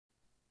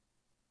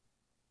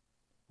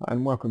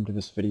And welcome to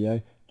this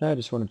video. Today I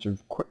just wanted to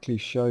quickly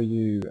show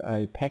you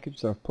a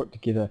package that I've put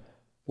together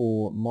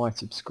for my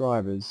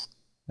subscribers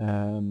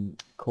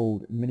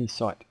called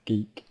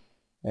MiniSiteGeek,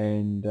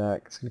 and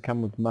it's going to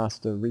come with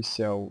master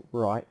resale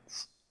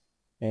rights.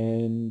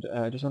 And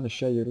I just want to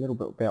show you a little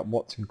bit about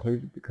what's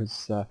included,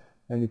 because the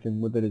only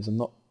thing with it is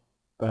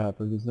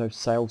there's no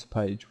sales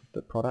page with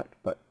the product,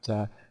 but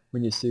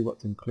when you see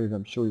what's included,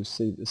 I'm sure you'll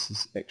see this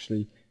is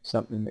actually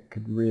something that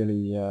could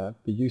really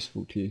be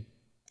useful to you.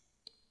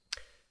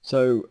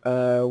 So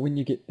when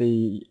you get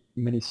the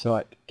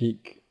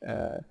MiniSiteGeek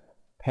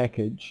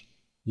package,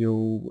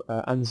 you'll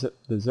unzip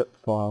the zip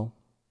file,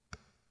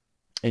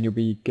 and you'll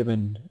be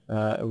given,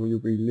 or you'll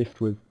be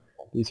left with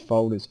these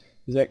folders.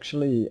 There's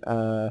actually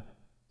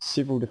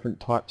several different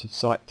types of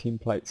site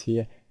templates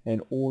here,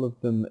 and all of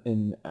them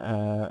in,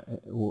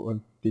 or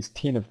there's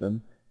 10 of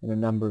them in a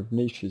number of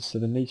niches. So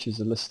the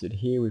niches are listed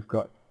here. We've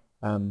got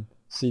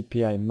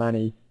CPA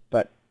money,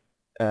 but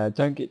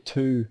don't get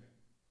too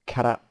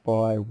cut up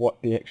by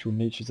what the actual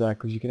niches are,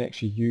 because you can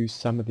actually use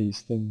some of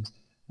these things,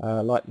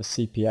 like the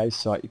CPA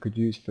site, you could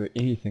use for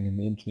anything in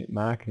the internet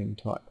marketing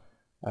type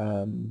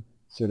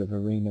sort of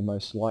arena,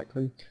 most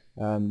likely.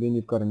 Then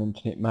you've got an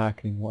internet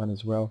marketing one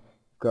as well.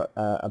 You've got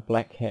a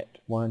black hat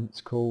one, it's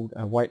called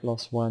a weight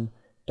loss one,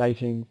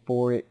 dating,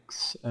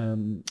 forex,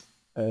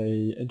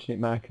 a internet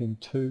marketing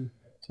 2,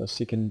 so a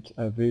second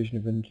version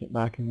of internet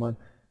marketing one,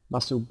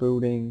 muscle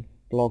building,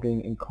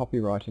 blogging, and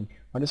copywriting.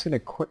 I'm just going to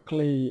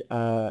quickly,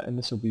 and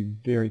this will be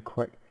very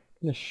quick,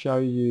 I'm going to show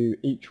you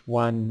each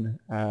one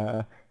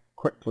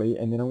quickly,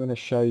 and then I'm going to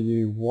show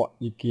you what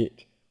you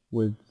get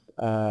with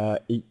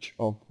each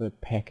of the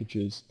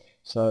packages.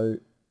 So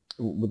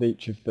with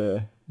each of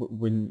the,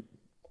 when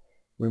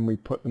we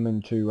put them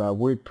into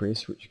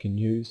WordPress, which you can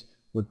use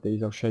with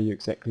these, I'll show you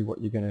exactly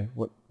what you're going to,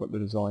 what the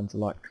designs are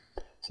like.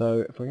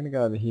 So if we're going to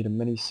go over here to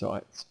mini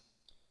sites,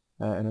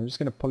 and I'm just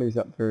going to pull these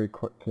up very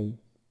quickly,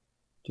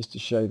 just to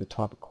show you the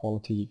type of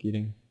quality you're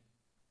getting.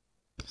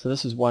 So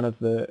this is one of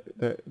the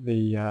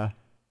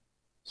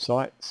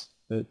sites,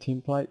 the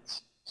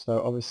templates.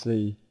 So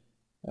obviously,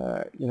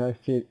 you know,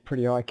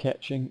 pretty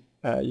eye-catching.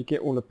 You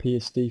get all the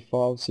PSD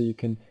files, so you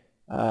can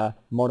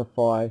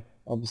modify.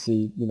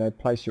 Obviously, you know,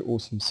 place your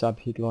awesome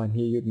sub-headline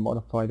here. You'd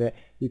modify that.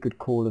 You could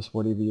call this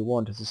whatever you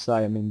want. As I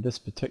say, I mean, this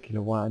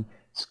particular one,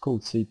 it's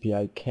called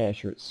CPA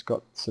Cash, or it's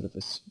got sort of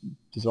a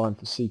design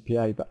for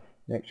CPA, but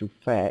in actual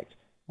fact,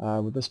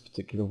 with this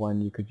particular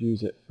one, you could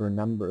use it for a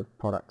number of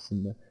products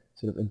in the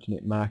sort of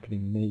internet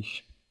marketing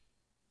niche.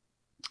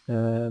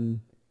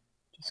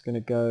 Just going to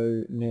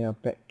go now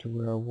back to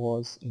where I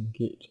was and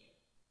get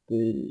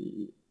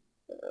the,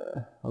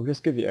 I'll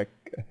just give you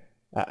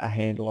a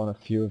handle on a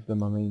few of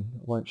them. I mean,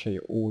 I won't show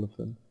you all of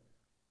them,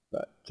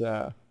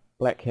 but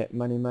Black Hat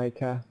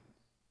Moneymaker,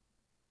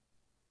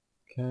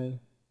 okay,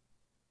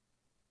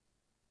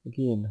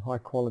 again, high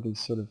quality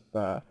sort of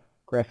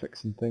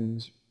graphics and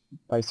things,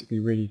 basically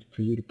ready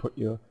for you to put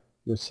your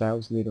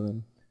sales letter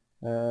in.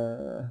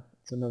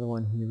 It's another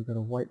one here. We've got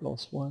a weight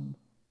loss one.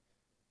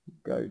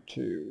 Go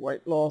to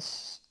weight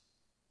loss.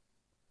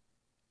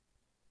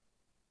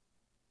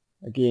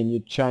 Again,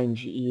 you'd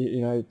change, you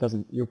know, it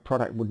doesn't, your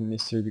product wouldn't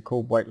necessarily be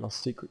called weight loss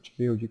secret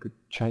revealed. You could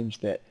change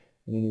that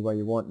in any way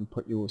you want and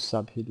put your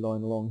sub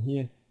headline along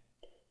here.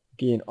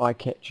 Again,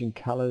 eye-catching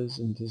colors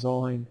and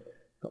design.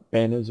 Got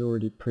banners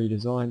already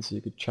pre-designed, so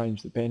you could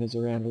change the banners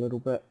around a little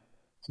bit.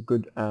 It's a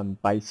good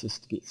basis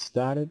to get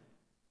started.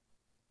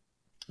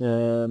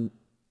 Do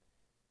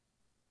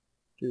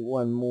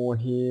one more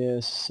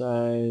here,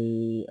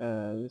 say,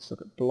 let's look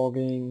at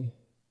blogging.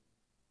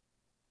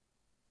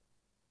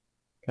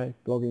 Okay,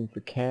 blogging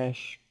for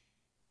cash.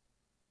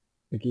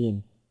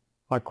 Again,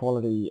 high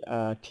quality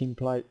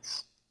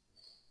templates.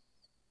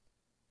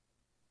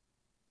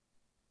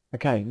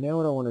 Okay, now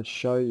what I want to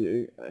show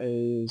you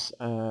is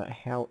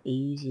how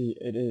easy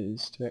it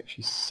is to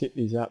actually set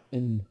these up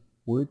in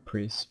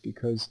WordPress,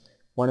 because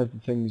one of the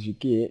things you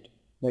get,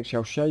 actually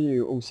I'll show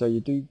you also, you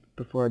do,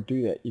 before I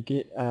do that, you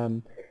get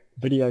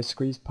video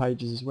squeeze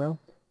pages as well.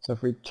 So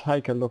if we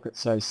take a look at,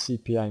 say,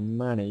 CPA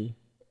money,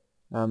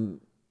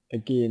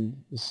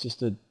 again, it's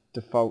just a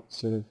default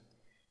sort of,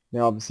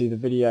 now obviously the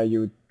video, you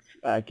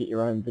would get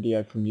your own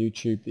video from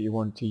YouTube that you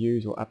want to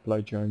use, or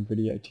upload your own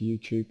video to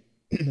YouTube.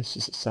 It's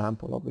just a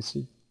sample,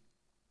 obviously.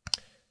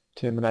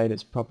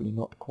 Terminator's probably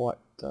not quite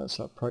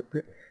so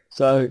appropriate.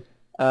 So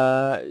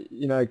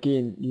you know,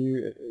 again,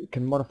 you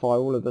can modify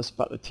all of this,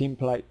 but the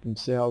template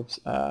themselves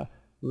are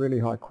really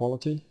high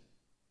quality.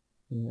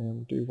 And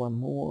we'll do one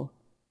more.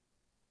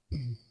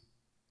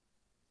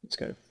 Let's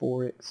go to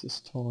forex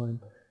this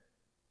time.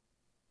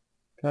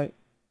 Okay,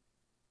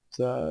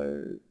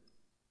 so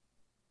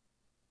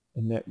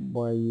in that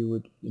way you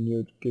would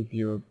give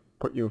you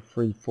put your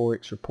free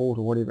forex report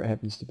or whatever it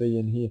happens to be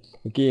in here.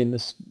 Again,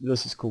 this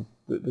is called,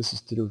 this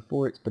is to do with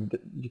forex, but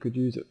you could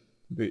use it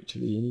for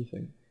virtually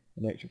anything.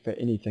 In actual fact,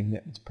 anything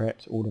that is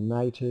perhaps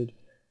automated,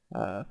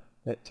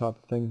 that type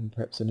of thing,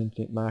 perhaps an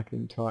internet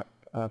marketing type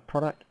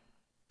product.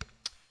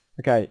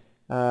 Okay,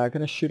 I'm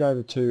going to shoot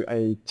over to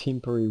a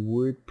temporary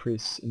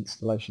WordPress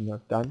installation that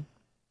I've done.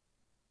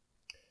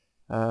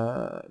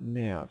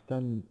 Now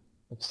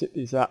I've set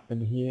these up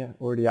in here,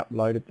 already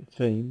uploaded the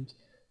themes.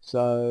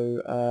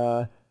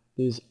 So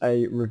there's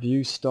a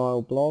review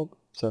style blog,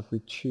 so if we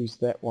choose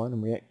that one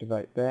and we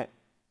activate that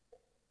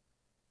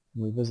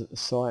and we visit the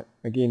site,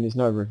 again there's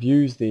no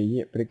reviews there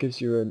yet, but it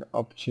gives you an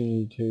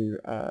opportunity to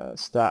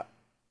start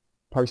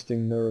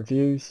posting your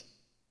review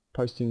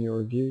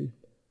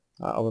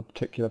of a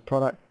particular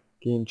product.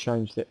 Again,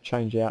 change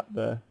out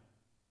the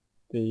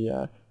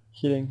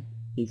heading,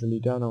 easily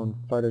done on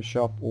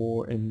Photoshop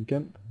or in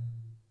GIMP.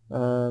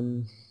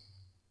 And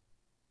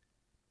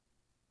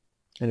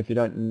if you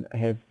don't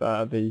have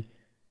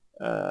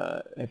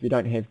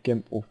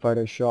GIMP or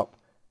Photoshop,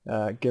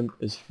 GIMP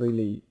is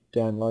freely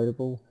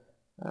downloadable.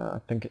 I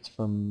think it's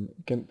from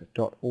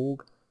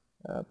gimp.org,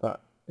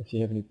 but if you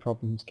have any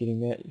problems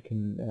getting that, you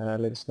can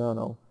let us know and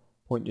I'll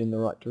point you in the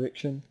right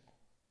direction.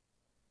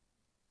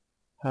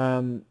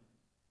 And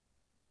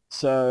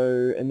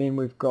then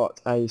we've got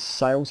a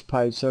sales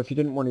page. So if you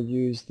didn't want to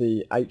use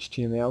the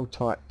HTML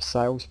type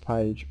sales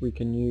page, we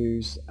can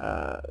use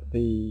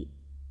the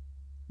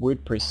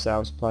WordPress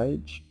sales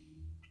page,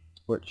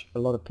 which a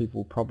lot of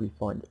people will probably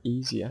find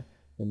easier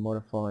than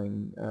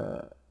modifying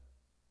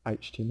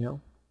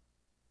HTML.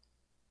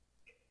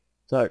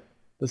 So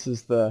this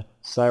is the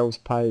sales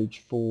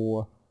page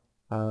within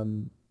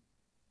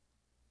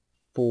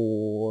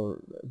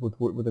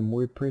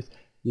WordPress.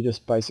 You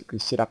just basically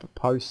set up a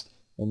post,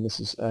 and this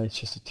is it's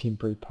just a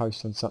temporary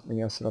post on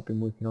something else that I've been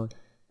working on.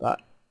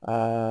 But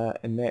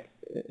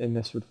and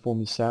this would form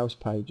your sales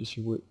pages.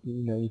 You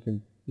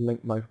can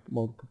link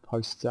multiple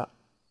posts up.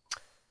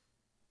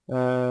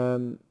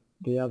 The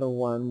other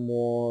one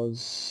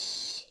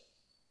was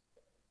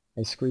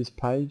a squeeze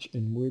page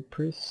in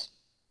WordPress.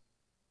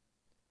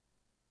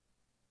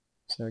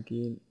 So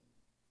again,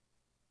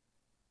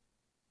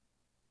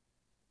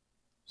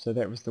 so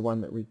that was the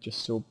one that we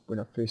just saw when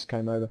I first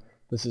came over.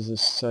 This is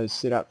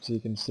set up so you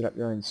can set up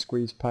your own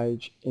squeeze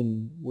page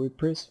in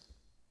WordPress.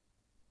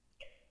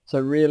 So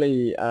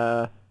really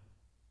a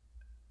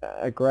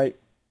great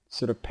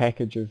sort of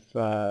package of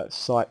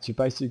sites. You're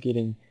basically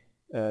getting,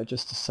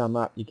 just to sum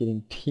up, you're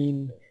getting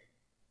 10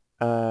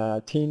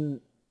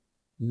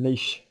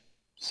 niche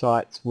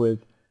sites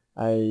with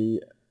a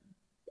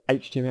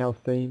HTML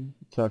theme.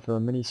 So for a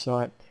mini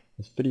site,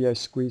 this video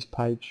squeeze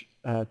page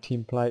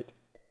template,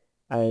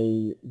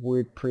 a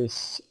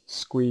WordPress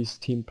squeeze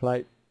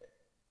template,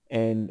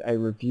 and a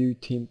review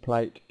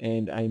template,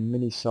 and a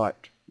mini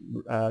site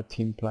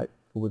template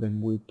for within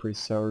WordPress.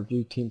 So a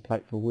review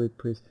template for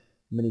WordPress,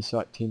 mini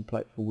site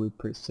template for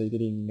WordPress. So you're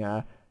getting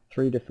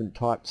 3 different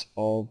types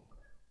of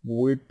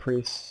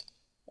WordPress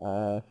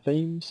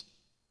themes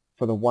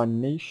for the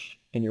one niche,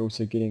 and you're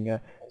also getting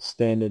a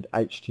standard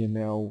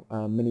HTML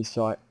mini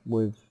site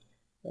with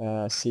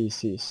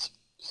CSS.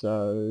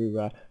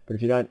 So, but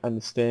if you don't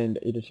understand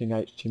editing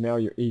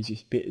HTML, your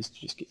easiest bet is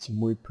to just get some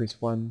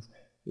WordPress ones.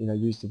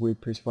 Use the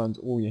WordPress ones.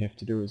 All you have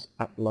to do is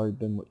upload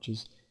them, which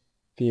is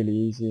fairly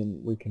easy,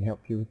 and we can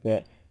help you with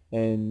that.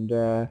 And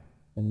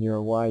you're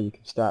away. You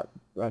can start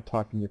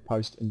typing your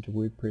post into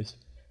WordPress.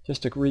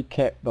 Just to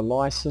recap, the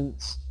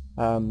license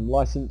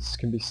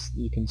can be,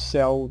 you can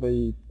sell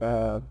the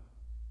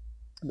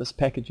this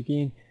package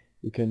again.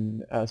 You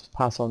can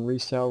pass on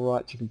resale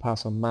rights. You can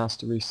pass on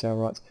master resale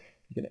rights.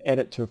 You can add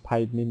it to a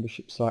paid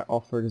membership site,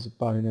 offer it as a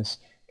bonus.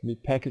 It can be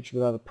packaged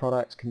with other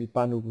products, can be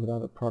bundled with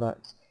other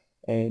products,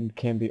 and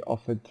can be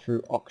offered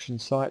through auction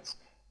sites.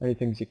 Only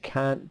things you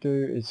can't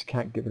do is you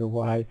can't give it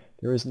away.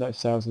 There is no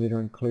sales letter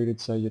included,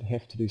 so you'd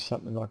have to do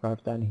something like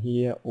I've done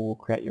here, or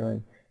create your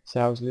own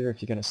sales letter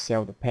if you're going to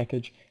sell the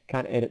package.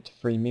 Can't add it to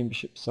free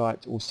membership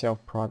sites or sell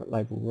private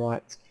label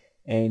rights,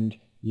 and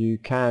you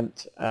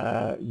can't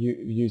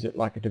use it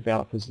like a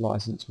developer's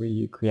license where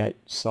you create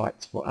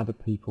sites for other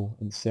people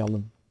and sell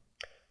them.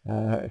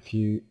 If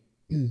you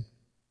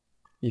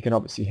can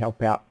obviously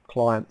help out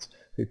clients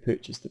who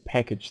purchase the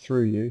package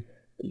through you,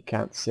 but you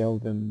can't sell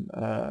them,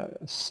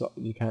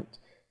 you can't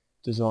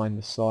design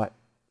the site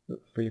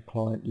for your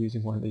client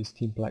using one of these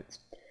templates.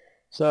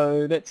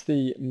 So that's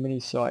the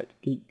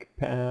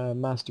MiniSiteGeek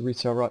Master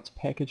Resale Rights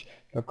package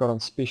that I've got on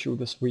special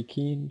this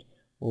weekend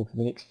or for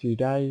the next few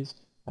days.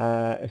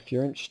 If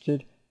you're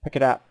interested, pick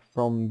it up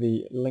from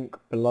the link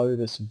below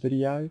this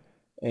video,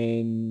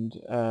 and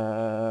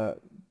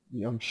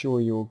I'm sure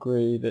you'll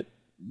agree that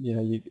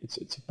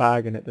it's a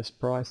bargain at this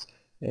price,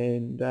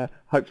 and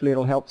hopefully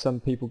it'll help some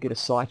people get a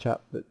site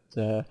up that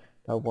they've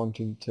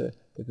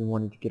been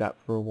wanting to get up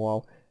for a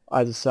while.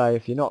 As I say,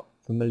 if you're not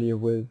familiar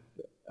with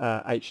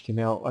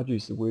HTML, I'd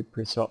use the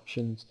WordPress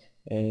options,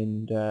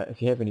 and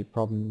if you have any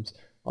problems,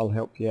 I'll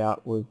help you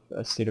out with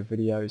a set of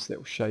videos that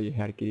will show you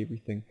how to get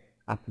everything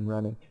up and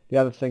running. The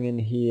other thing in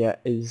here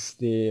is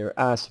there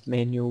are some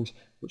manuals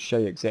which show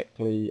you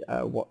exactly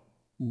what,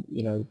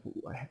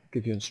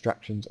 give you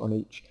instructions on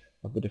each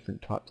of the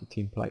different types of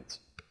templates.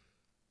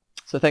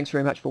 So thanks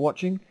very much for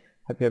watching.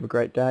 Hope you have a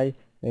great day,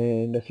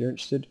 and if you're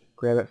interested,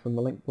 grab it from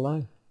the link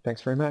below.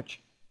 Thanks very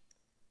much.